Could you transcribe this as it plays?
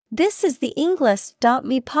This is the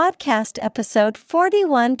Englist.me podcast episode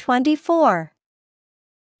 4124.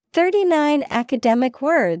 39 academic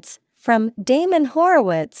words from Damon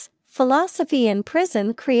Horowitz, Philosophy in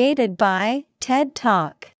Prison, created by TED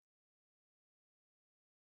Talk.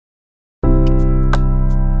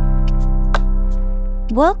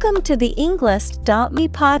 Welcome to the Englist.me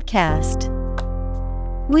podcast.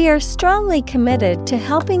 We are strongly committed to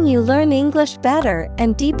helping you learn English better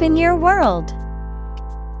and deepen your world.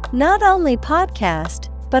 Not only podcast,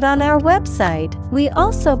 but on our website, we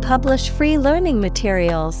also publish free learning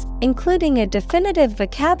materials, including a definitive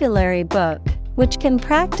vocabulary book, which can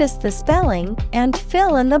practice the spelling and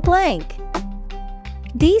fill in the blank.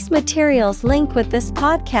 These materials link with this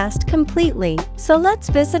podcast completely, so let's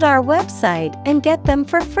visit our website and get them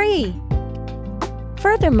for free.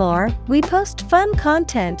 Furthermore, we post fun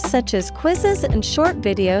content such as quizzes and short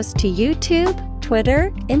videos to YouTube,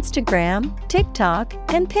 Twitter, Instagram, TikTok,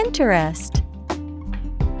 and Pinterest.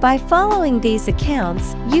 By following these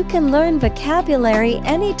accounts, you can learn vocabulary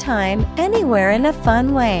anytime, anywhere in a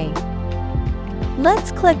fun way.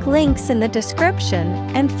 Let's click links in the description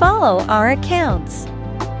and follow our accounts.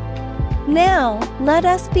 Now, let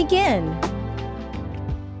us begin.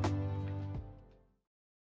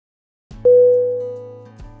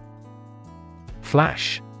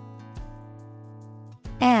 Flash.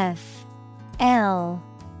 F-L-A-S-H.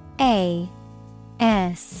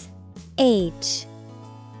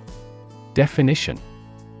 Definition: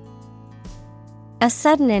 a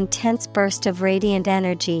sudden intense burst of radiant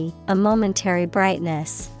energy, a momentary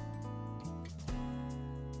brightness.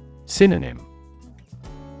 Synonym: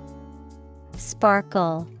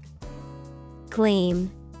 sparkle,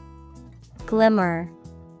 gleam, glimmer.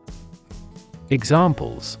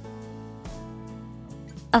 Examples: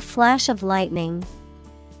 a flash of lightning,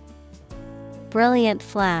 brilliant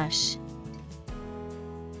flash.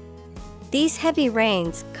 These heavy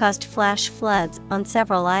rains caused flash floods on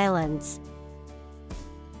several islands.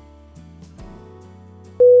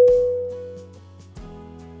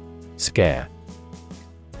 Scare.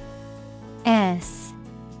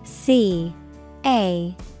 S-C-A-R-E.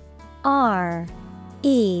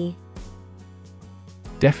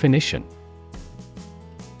 Definition: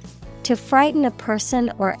 to frighten a person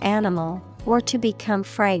or animal, or to become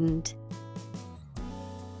frightened.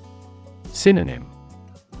 Synonym: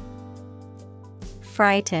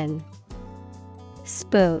 frighten,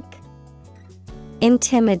 spook,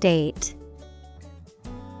 intimidate.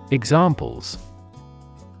 Examples: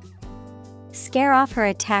 scare off her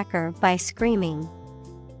attacker by screaming.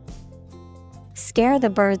 Scare the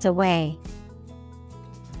birds away.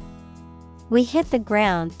 We hit the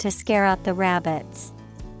ground to scare out the rabbits.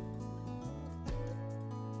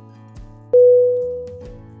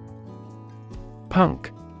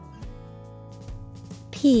 Punk.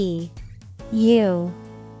 P-U-N-K.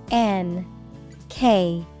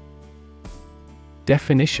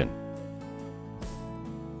 Definition: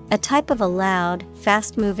 a type of a loud,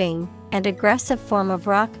 fast-moving, and aggressive form of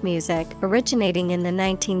rock music originating in the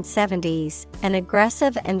 1970s, an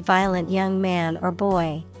aggressive and violent young man or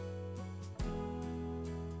boy.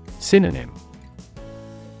 Synonym: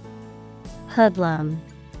 hoodlum,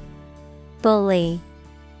 bully,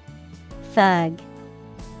 thug.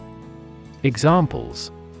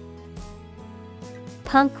 Examples: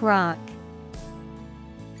 punk rock,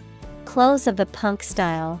 clothes of the punk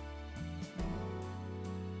style.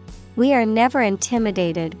 We are never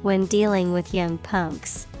intimidated when dealing with young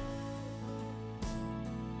punks.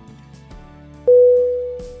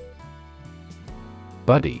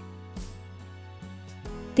 Buddy.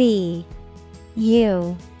 B-U-D-D-Y.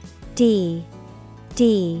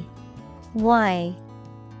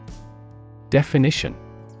 Definition: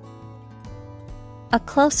 a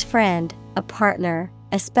close friend, a partner,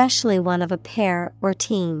 especially one of a pair or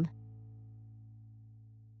team.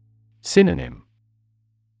 Synonym: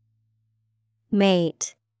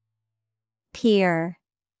 mate, peer,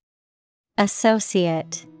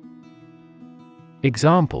 associate.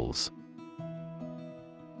 Examples: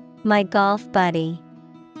 my golf buddy,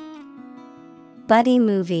 buddy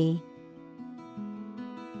movie.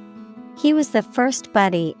 He was the first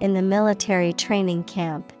buddy in the military training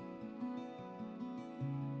camp.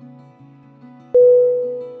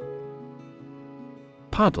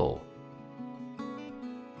 Puddle.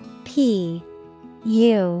 P-U-D-D-L-E.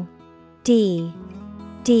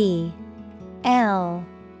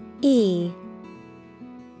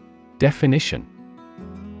 Definition: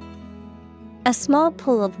 a small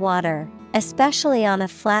pool of water, especially on a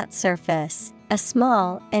flat surface, a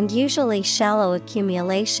small and usually shallow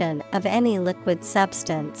accumulation of any liquid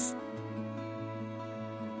substance.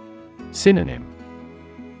 Synonym: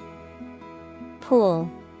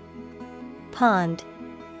 pool, pond,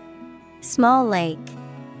 small lake.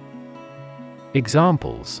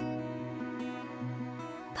 Examples: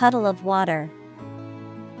 Puddle of water.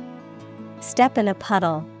 Step in a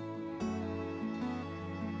puddle.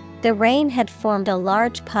 The rain had formed a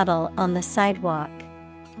large puddle on the sidewalk.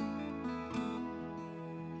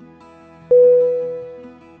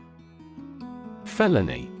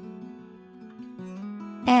 Felony.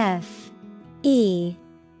 F-E-L-O-N-Y.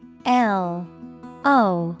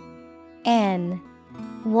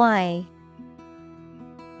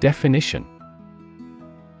 Definition: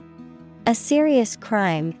 A serious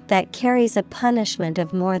crime that carries a punishment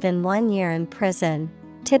of more than 1 year in prison,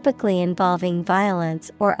 typically involving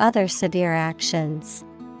violence or other severe actions.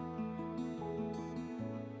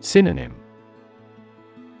 Synonym: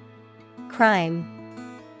 Crime,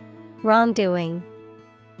 wrongdoing,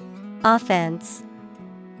 offense.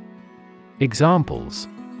 Examples: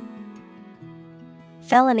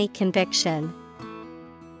 Felony conviction,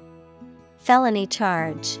 felony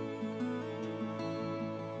charge.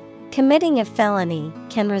 Committing a felony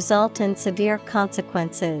can result in severe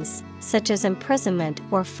consequences, such as imprisonment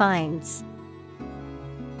or fines.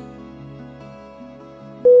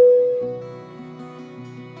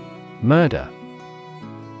 Murder.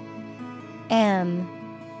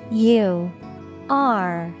 M-U-R-D-E-R.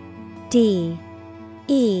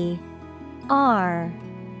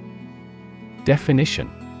 Definition: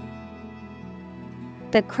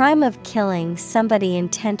 The crime of killing somebody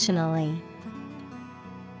intentionally.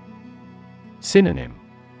 Synonym: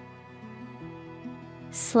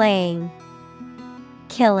 Slaying,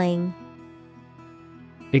 killing.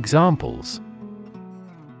 Examples: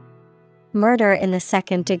 Murder in the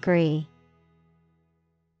second degree.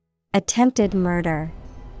 Attempted murder.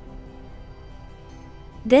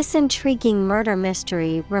 This intriguing murder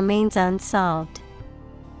mystery remains unsolved.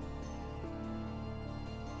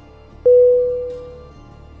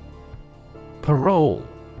 Parole.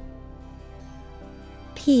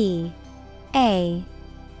 P-A-R-O-L-E.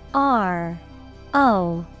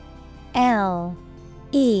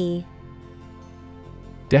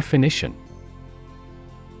 Definition: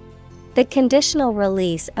 The conditional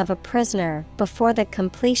release of a prisoner before the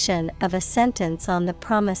completion of a sentence on the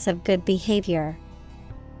promise of good behavior.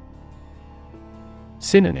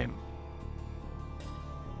 Synonym: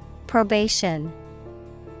 Probation,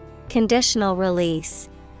 conditional release,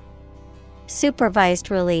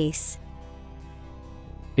 supervised release.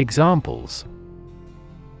 Examples: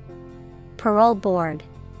 Parole board,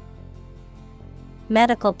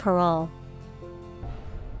 medical parole.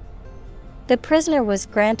 The prisoner was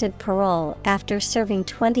granted parole after serving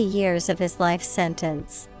 20 years of his life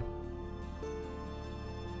sentence.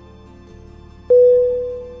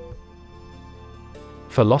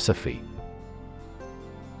 Philosophy.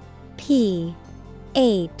 P-H-I-L-O-S-O-P-H-Y.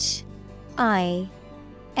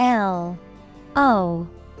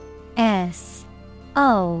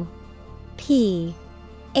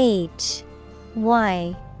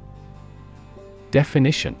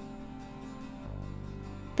 Definition: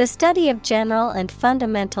 The study of general and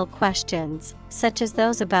fundamental questions, such as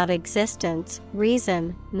those about existence,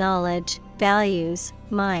 reason, knowledge, values,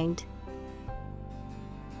 mind.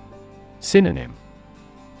 Synonym: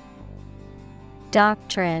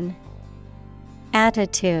 Doctrine,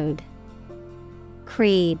 attitude,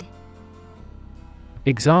 creed.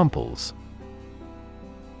 Examples: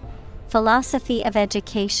 Philosophy of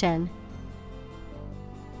education,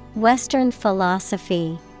 Western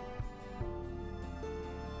philosophy.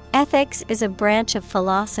 Ethics is a branch of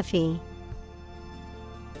philosophy.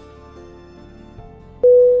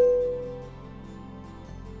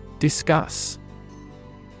 Discuss.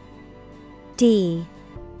 D-I-S-C-U-S-S.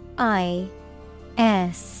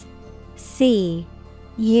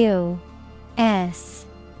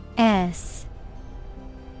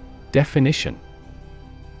 Definition: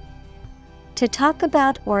 To talk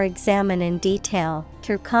about or examine in detail,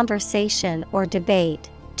 through conversation or debate,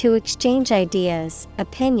 to exchange ideas,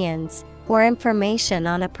 opinions, or information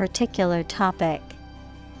on a particular topic.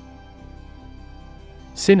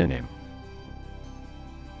 Synonym: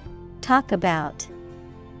 Talk about,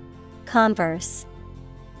 converse,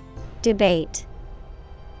 debate.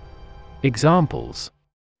 Examples: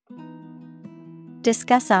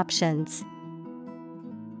 Discuss options,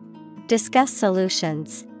 discuss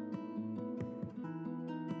solutions.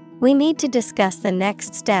 We need to discuss the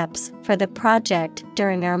next steps for the project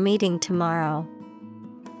during our meeting tomorrow.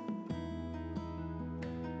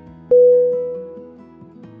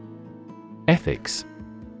 Ethics.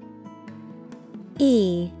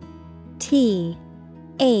 E-T-H-I-C-S.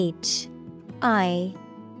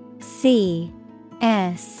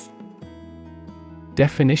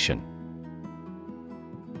 Definition: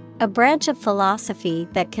 a branch of philosophy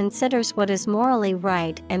that considers what is morally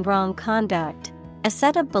right and wrong conduct, a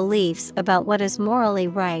set of beliefs about what is morally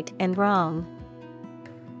right and wrong.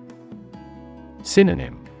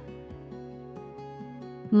 Synonym: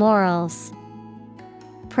 Morals,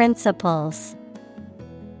 principles,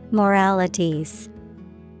 moralities.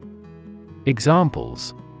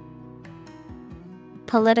 Examples: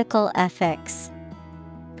 political ethics,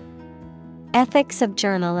 ethics of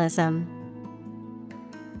journalism.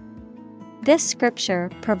 This scripture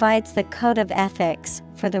provides the code of ethics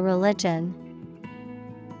for the religion.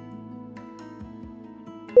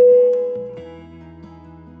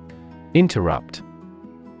 Interrupt.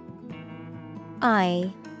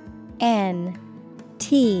 INTERRUPT.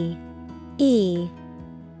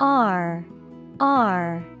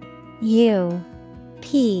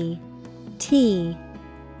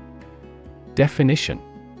 Definition: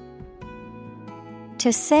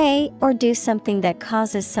 to say or do something that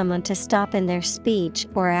causes someone to stop in their speech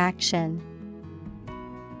or action.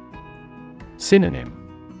 Synonym: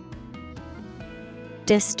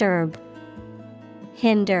 Disturb,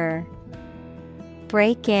 hinder,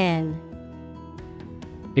 break in.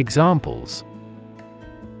 Examples: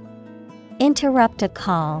 interrupt a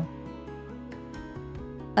call,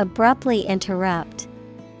 abruptly interrupt.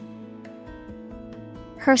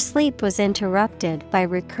 Her sleep was interrupted by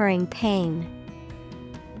recurring pain.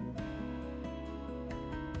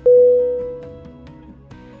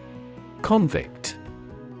 Convict.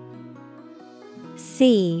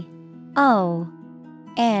 CONVICT.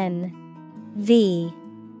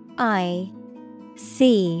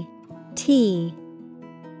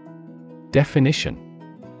 Definition: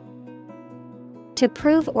 to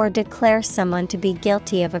prove or declare someone to be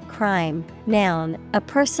guilty of a crime. Noun, a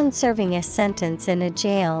person serving a sentence in a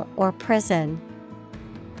jail or prison.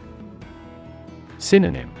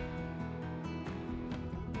 Synonym: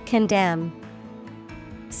 condemn,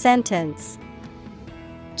 sentence,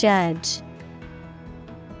 judge.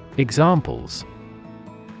 Examples: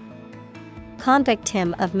 convict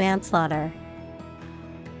him of manslaughter,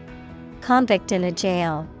 convict in a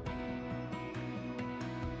jail.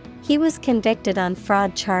 He was convicted on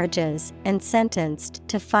fraud charges and sentenced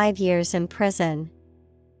to 5 years in prison.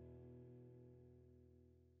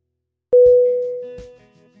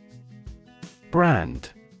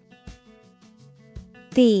 Brand.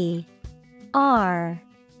 BRAND.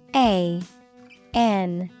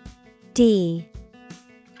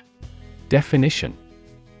 Definition: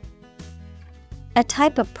 a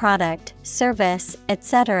type of product, service,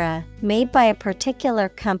 etc., made by a particular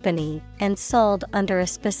company and sold under a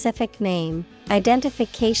specific name,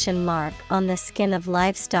 identification mark on the skin of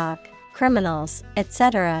livestock, criminals,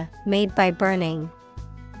 etc., made by burning.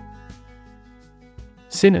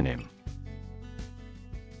 Synonym: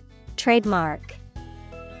 trademark,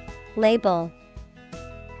 label,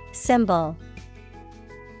 symbol.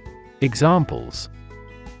 Examples: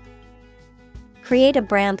 create a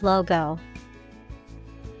brand logo,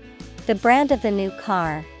 the brand of the new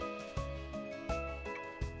car.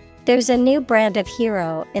 There's a new brand of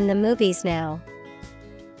hero in the movies now.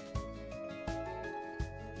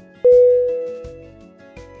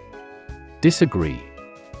 Disagree.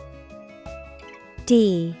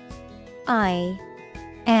 DISAGREE.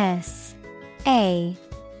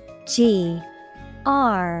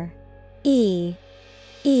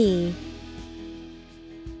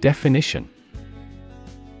 Definition: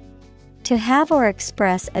 to have or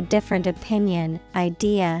express a different opinion,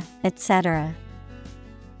 idea, etc.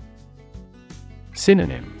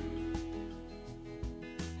 Synonym: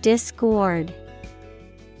 discord,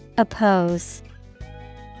 oppose,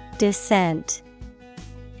 dissent.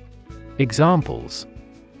 Examples: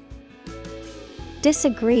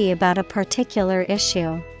 disagree about a particular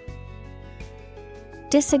issue,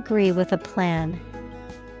 disagree with a plan.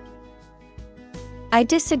 I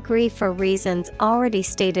disagree for reasons already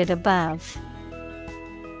stated above.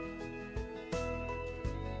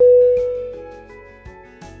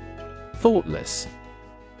 Thoughtless.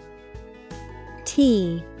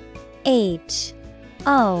 THOUGHtless.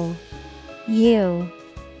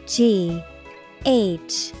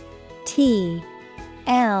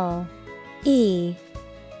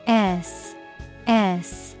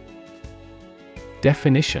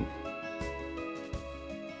 Definition: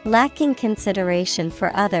 lacking consideration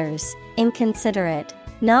for others, inconsiderate,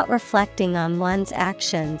 not reflecting on one's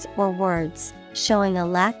actions or words, showing a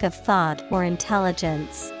lack of thought or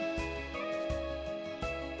intelligence.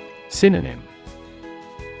 Synonym: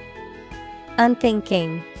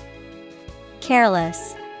 unthinking,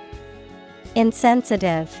 careless,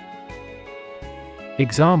 insensitive.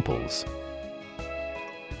 Examples: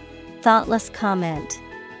 thoughtless comment,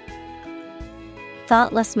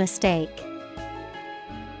 thoughtless mistake.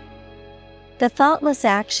 The thoughtless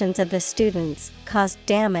actions of the students caused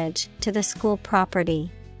damage to the school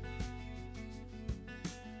property.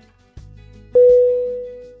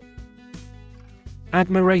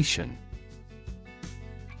 Admiration.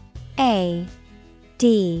 ADMIRATION.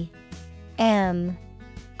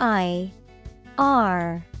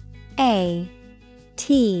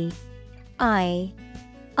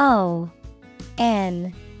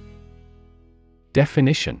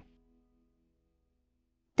 Definition.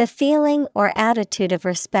 The feeling or attitude of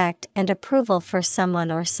respect and approval for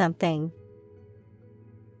someone or something.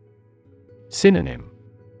 Synonym.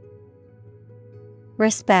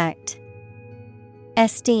 Respect,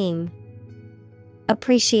 esteem,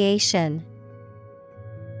 appreciation.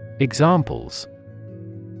 Examples.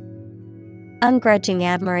 Ungrudging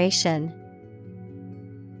admiration.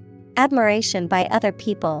 Admiration by other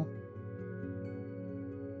people.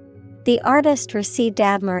 The artist received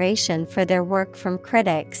admiration for their work from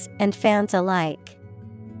critics and fans alike.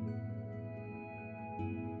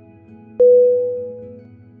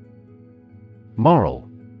 Moral.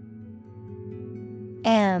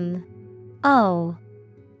 MORAL.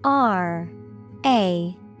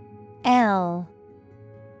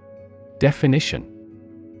 Definition.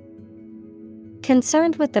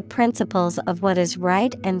 Concerned with the principles of what is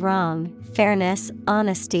right and wrong, fairness,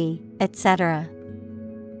 honesty, etc.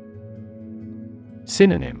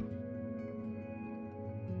 Synonym.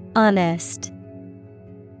 Honest,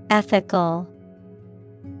 ethical,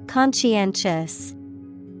 conscientious.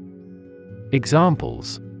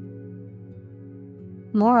 Examples.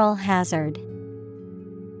 Moral hazard.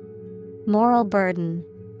 Moral burden.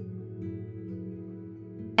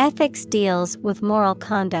 Ethics deals with moral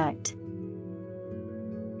conduct.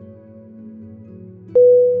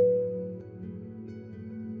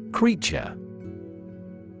 Creature.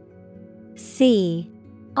 CREATURE.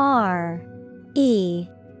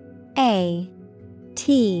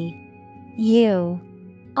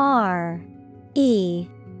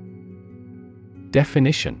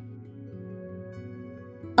 Definition.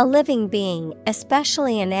 A living being,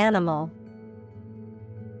 especially an animal.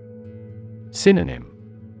 Synonym.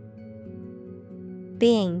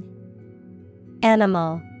 Being,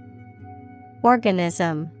 animal,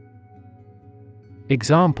 organism.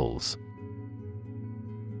 Examples.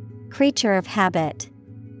 Creature of habit.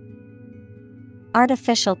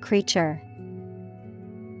 Artificial creature.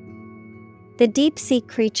 The deep-sea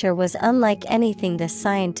creature was unlike anything the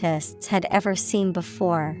scientists had ever seen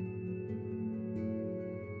before.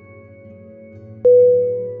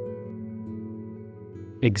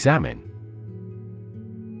 Examine.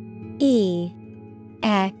 EXAMINE.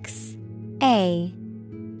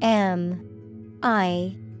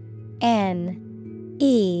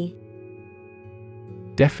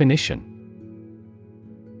 Definition.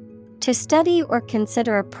 To study or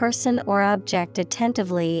consider a person or object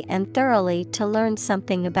attentively and thoroughly to learn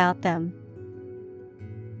something about them.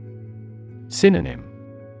 Synonym.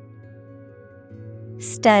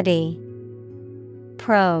 Study,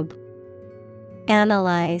 probe,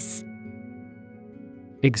 analyze.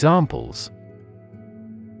 Examples.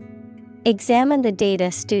 Examine the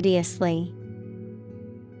data studiously.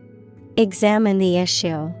 Examine the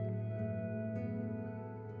issue.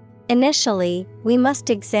 Initially, we must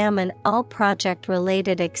examine all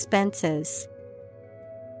project-related expenses.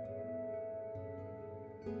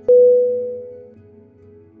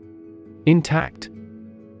 Intact.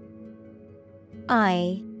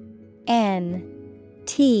 INTACT.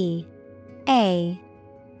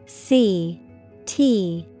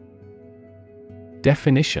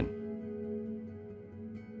 Definition.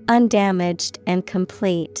 Undamaged and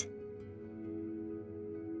complete.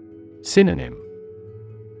 Synonym.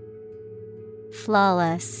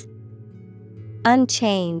 Flawless,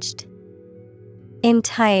 unchanged,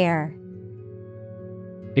 entire.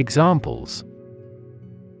 Examples.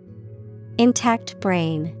 Intact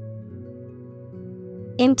brain.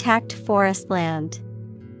 Intact forest land.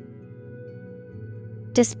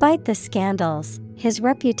 Despite the scandals, his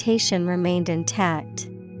reputation remained intact.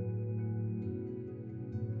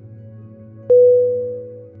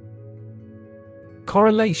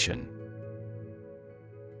 Correlation.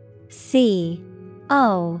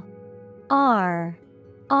 CORRELation.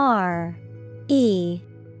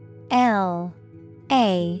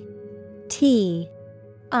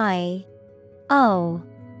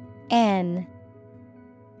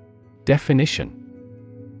 Definition.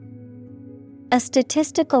 A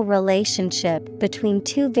statistical relationship between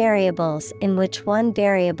two variables in which one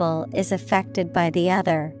variable is affected by the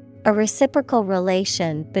other. A reciprocal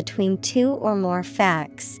relation between two or more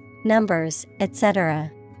facts, numbers,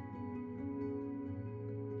 etc.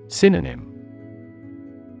 Synonym: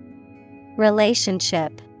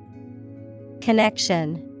 Relationship,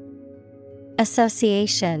 connection,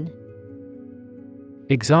 association.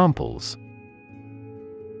 Examples: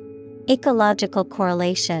 Ecological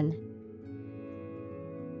correlation,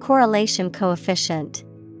 correlation coefficient.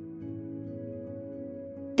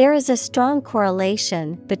 There is a strong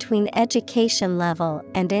correlation between education level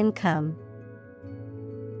and income.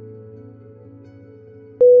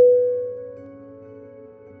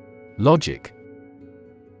 Logic.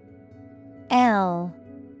 L-O-G-I-C.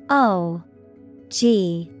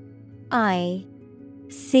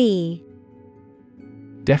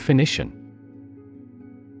 Definition: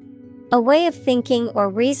 A way of thinking or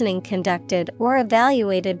reasoning conducted or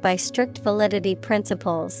evaluated by strict validity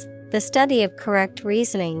principles, the study of correct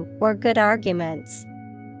reasoning or good arguments.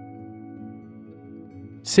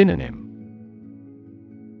 Synonym: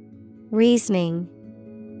 Reasoning,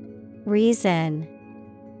 reason,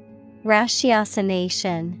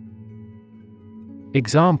 ratiocination.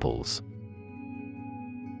 Examples: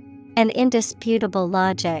 An indisputable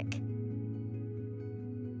logic,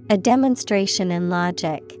 a demonstration in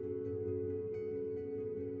logic.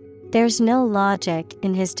 There's no logic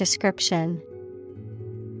in his description.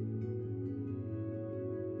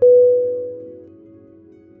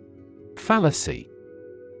 Fallacy.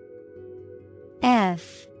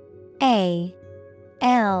 F-A-L-L-A-C-Y.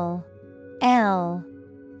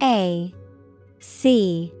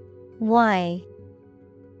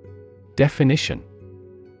 Definition: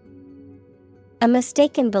 A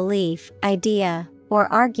mistaken belief, idea, or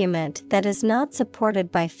argument that is not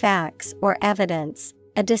supported by facts or evidence,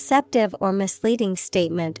 a deceptive or misleading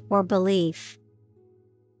statement or belief.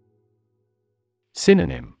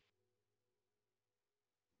 Synonym: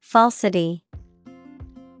 Falsity,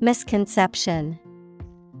 misconception,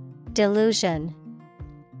 delusion.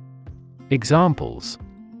 Examples: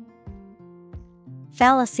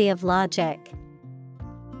 Fallacy of logic,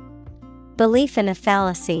 belief in a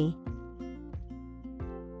fallacy.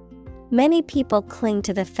 Many people cling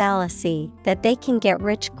to the fallacy that they can get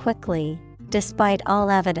rich quickly, despite all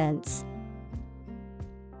evidence.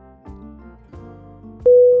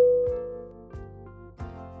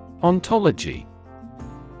 Ontology.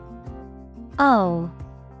 O-N-T-O-L-O-G-Y.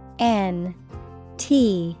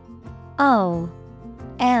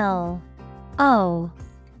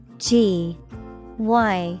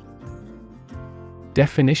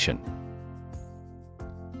 Definition: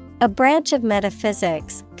 A branch of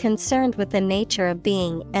metaphysics concerned with the nature of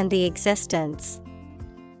being and the existence.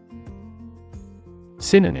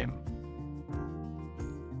 Synonym: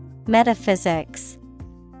 Metaphysics,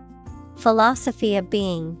 philosophy of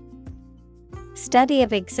being, study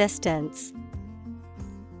of existence.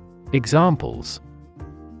 Examples: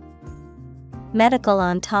 Medical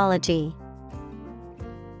ontology,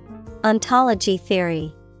 ontology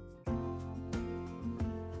theory.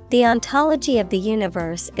 The ontology of the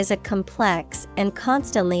universe is a complex and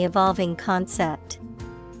constantly evolving concept.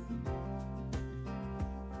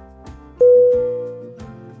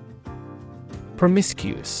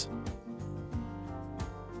 Promiscuous.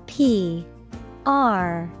 P-R-O-M-I-S-C-U-O-U-S.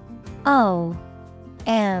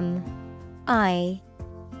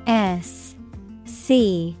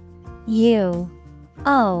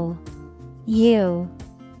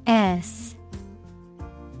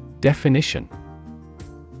 Definition: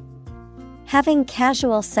 Having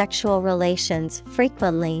casual sexual relations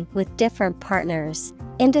frequently with different partners,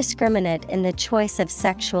 indiscriminate in the choice of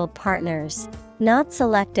sexual partners, not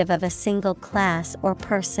selective of a single class or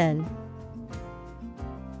person.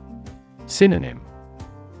 Synonym: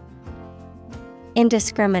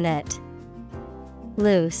 Indiscriminate,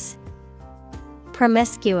 loose,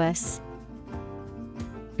 promiscuous.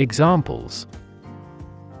 Examples: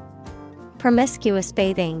 Promiscuous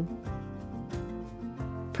bathing,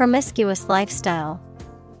 promiscuous lifestyle.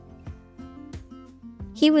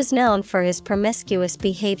 He was known for his promiscuous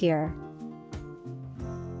behavior.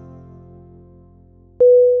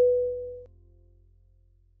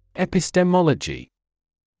 Epistemology.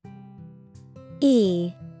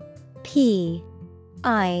 E P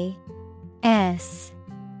I S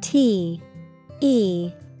T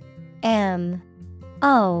E M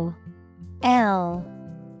O L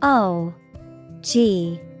O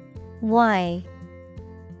G Y.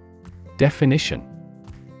 Definition: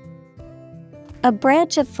 A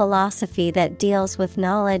branch of philosophy that deals with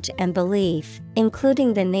knowledge and belief,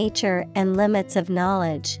 including the nature and limits of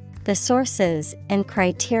knowledge, the sources and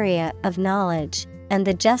criteria of knowledge, and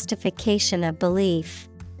the justification of belief.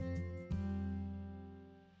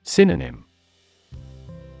 Synonym: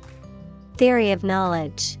 Theory of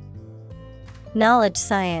knowledge, knowledge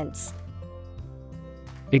science.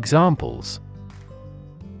 Examples: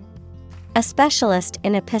 A specialist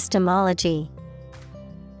in epistemology.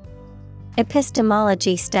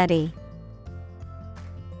 Epistemology study.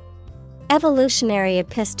 Evolutionary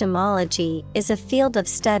epistemology is a field of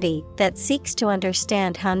study that seeks to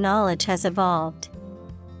understand how knowledge has evolved.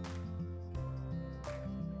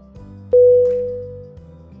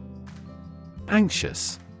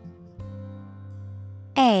 Anxious.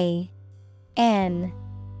 A N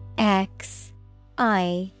X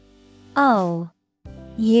I O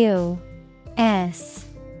U S.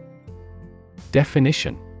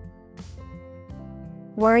 Definition: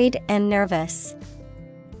 Worried and nervous.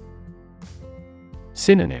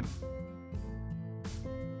 Synonym: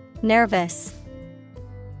 Nervous,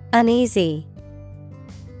 uneasy,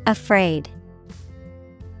 afraid.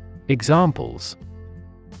 Examples: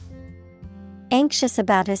 Anxious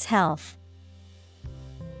about his health.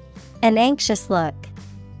 An anxious look.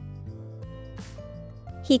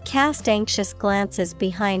 He cast anxious glances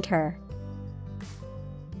behind her.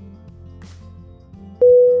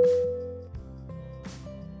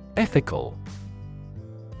 Ethical.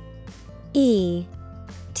 E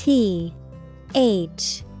T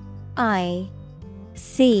H I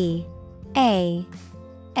C A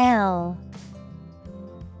L.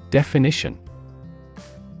 Definition: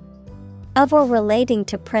 Of or relating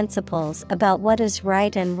to principles about what is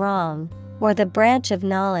right and wrong, or the branch of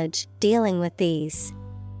knowledge dealing with these.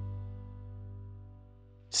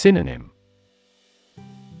 Synonym: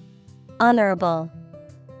 Honorable,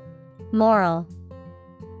 moral,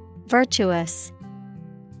 virtuous.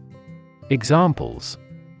 Examples: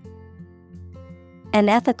 An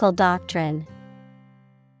ethical doctrine.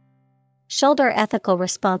 Shoulder ethical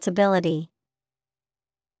responsibility.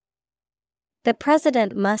 The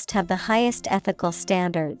president must have the highest ethical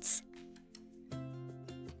standards.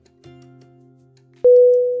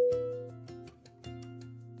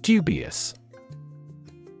 Dubious.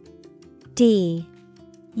 D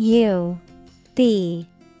U B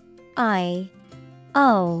I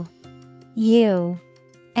O U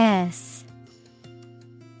S.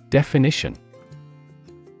 Definition: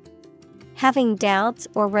 Having doubts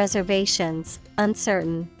or reservations,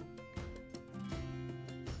 uncertain.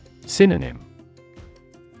 Synonym: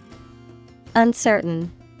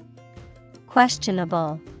 Uncertain,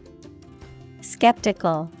 questionable,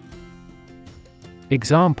 skeptical.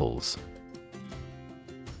 Examples: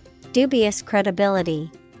 Dubious credibility.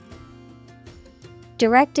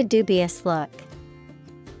 Direct a dubious look.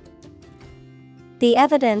 The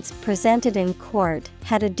evidence presented in court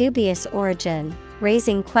had a dubious origin,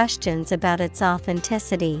 raising questions about its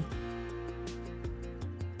authenticity.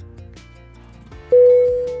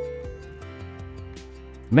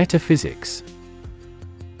 Metaphysics.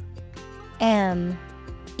 M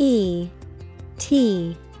E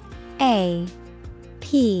T A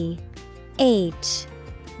P H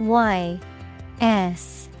Y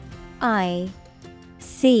S I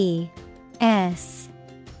C S.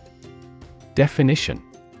 Definition: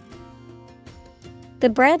 The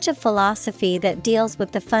branch of philosophy that deals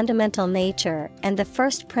with the fundamental nature and the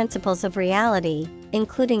first principles of reality,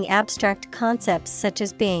 including abstract concepts such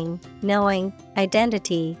as being, knowing,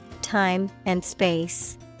 identity, time, and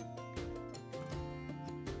space.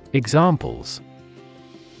 Examples: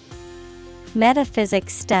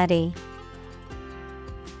 Metaphysics study.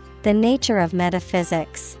 The nature of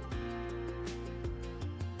metaphysics.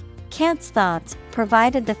 Kant's thoughts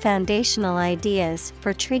provided the foundational ideas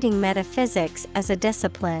for treating metaphysics as a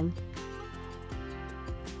discipline.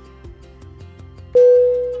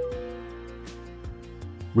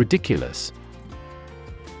 Ridiculous.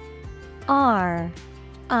 R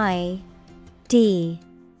I D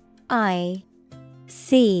I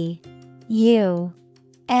C U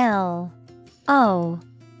L O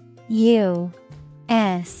U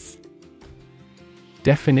S.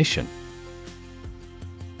 Definition: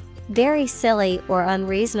 Very silly or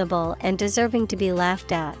unreasonable and deserving to be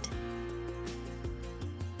laughed at.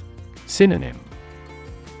 Synonym: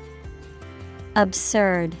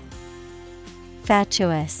 Absurd,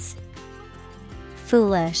 fatuous,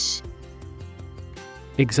 foolish.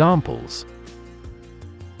 Examples: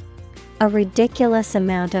 A ridiculous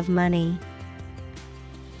amount of money.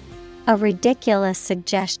 A ridiculous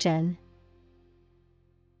suggestion.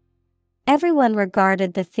 Everyone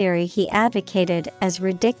regarded the theory he advocated as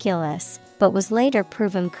ridiculous, but was later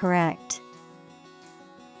proven correct.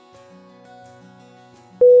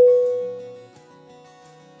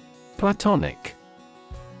 Platonic.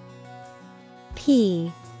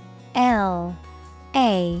 P L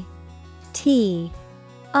A T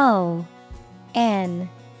O N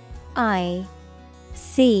I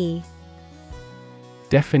C.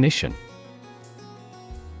 Definition: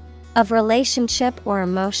 of relationship or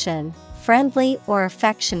emotion, friendly or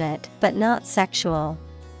affectionate but not sexual.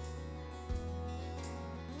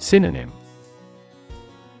 Synonym: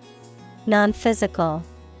 Non-physical,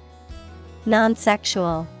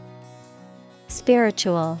 non-sexual,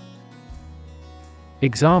 spiritual.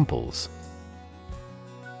 Examples: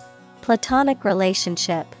 Platonic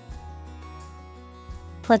relationship,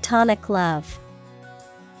 platonic love.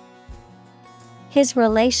 His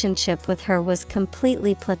relationship with her was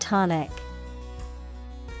completely platonic.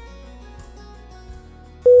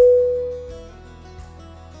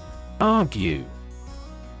 Argue.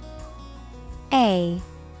 A-R-G-U-E.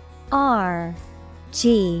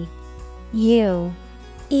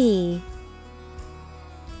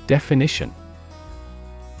 Definition: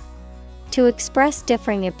 to express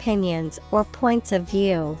differing opinions or points of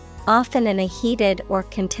view, often in a heated or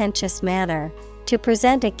contentious manner, to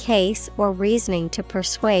present a case or reasoning to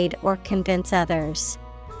persuade or convince others.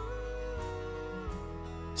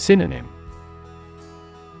 Synonym: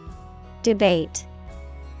 Debate,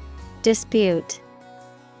 dispute,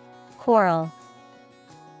 quarrel.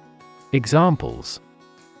 Examples: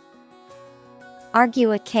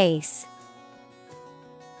 argue a case,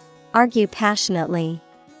 argue passionately.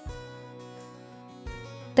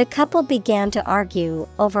 The couple began to argue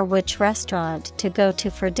over which restaurant to go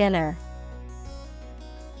to for dinner.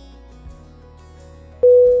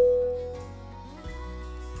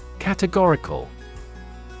 Categorical.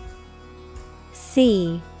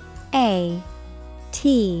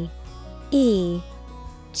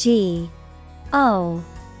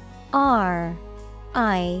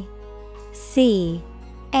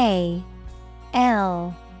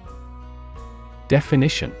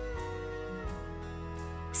 Definition: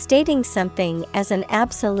 stating something as an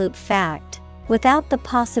absolute fact, without the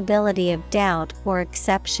possibility of doubt or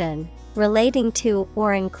exception, relating to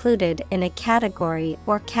or included in a category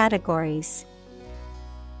or categories.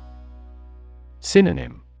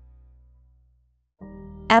 Synonym: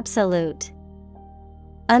 Absolute,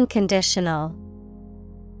 unconditional,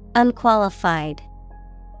 unqualified.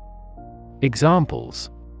 Examples: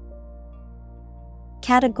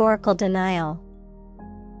 categorical denial,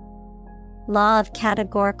 law of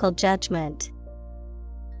categorical judgment.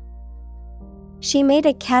 She made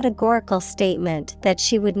a categorical statement that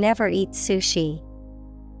she would never eat sushi.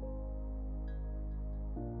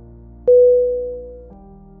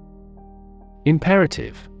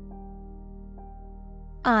 Imperative.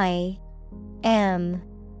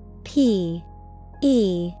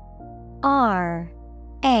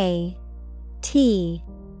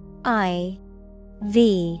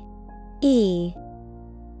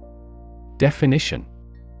 Definition: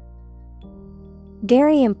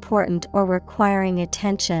 very important or requiring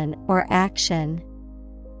attention or action.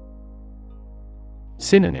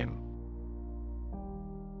 Synonym: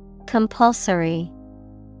 compulsory,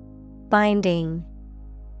 binding,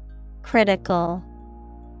 critical.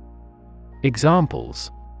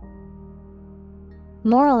 Examples: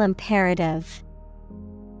 moral imperative,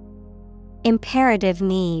 imperative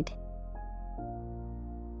need.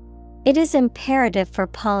 It is imperative for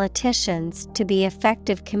politicians to be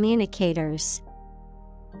effective communicators.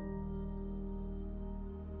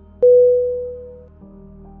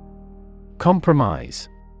 Compromise.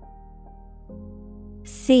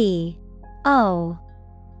 C-O-M-P-R-O-M-I-S-E.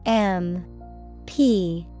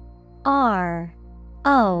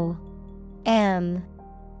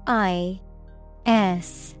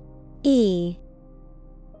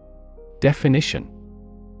 Definition: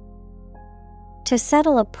 to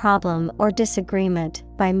settle a problem or disagreement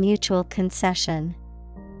by mutual concession.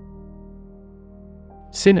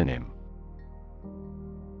 Synonym: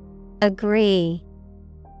 agree,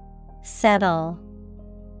 settle,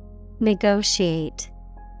 negotiate.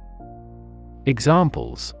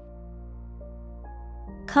 Examples: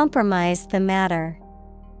 compromise the matter,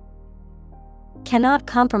 cannot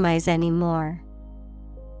compromise anymore.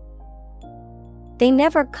 They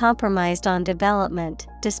never compromised on development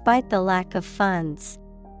despite the lack of funds.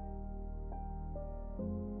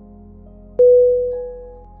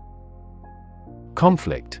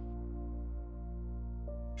 Conflict.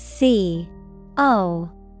 C-O-N-F-L-I-C-T.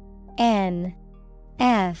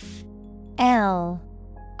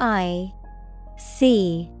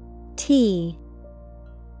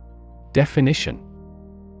 Definition: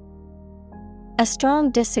 a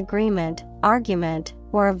strong disagreement, argument,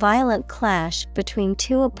 or a violent clash between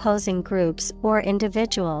two opposing groups or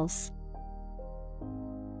individuals.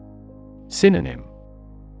 Synonym: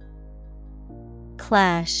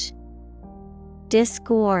 clash,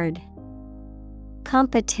 discord,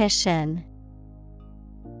 competition.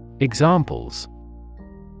 Examples: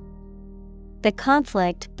 The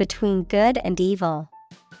conflict between good and evil.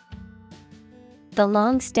 The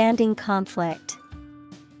long-standing conflict.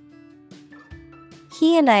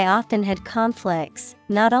 He and I often had conflicts,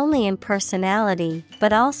 not only in personality,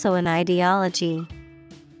 but also in ideology.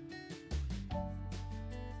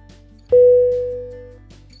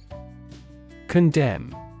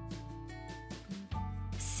 Condemn.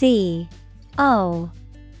 C-O-N-D-E-M-N.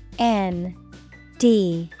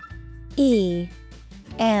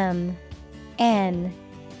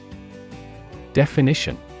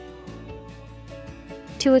 Definition: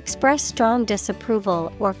 to express strong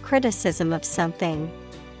disapproval or criticism of something.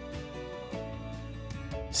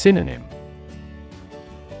 Synonym: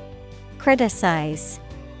 criticize,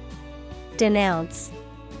 denounce,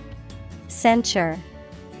 censure.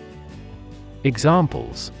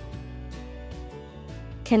 Examples: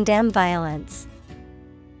 condemn violence,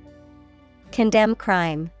 condemn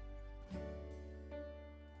crime.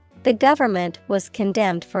 The government was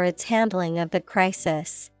condemned for its handling of the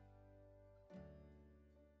crisis.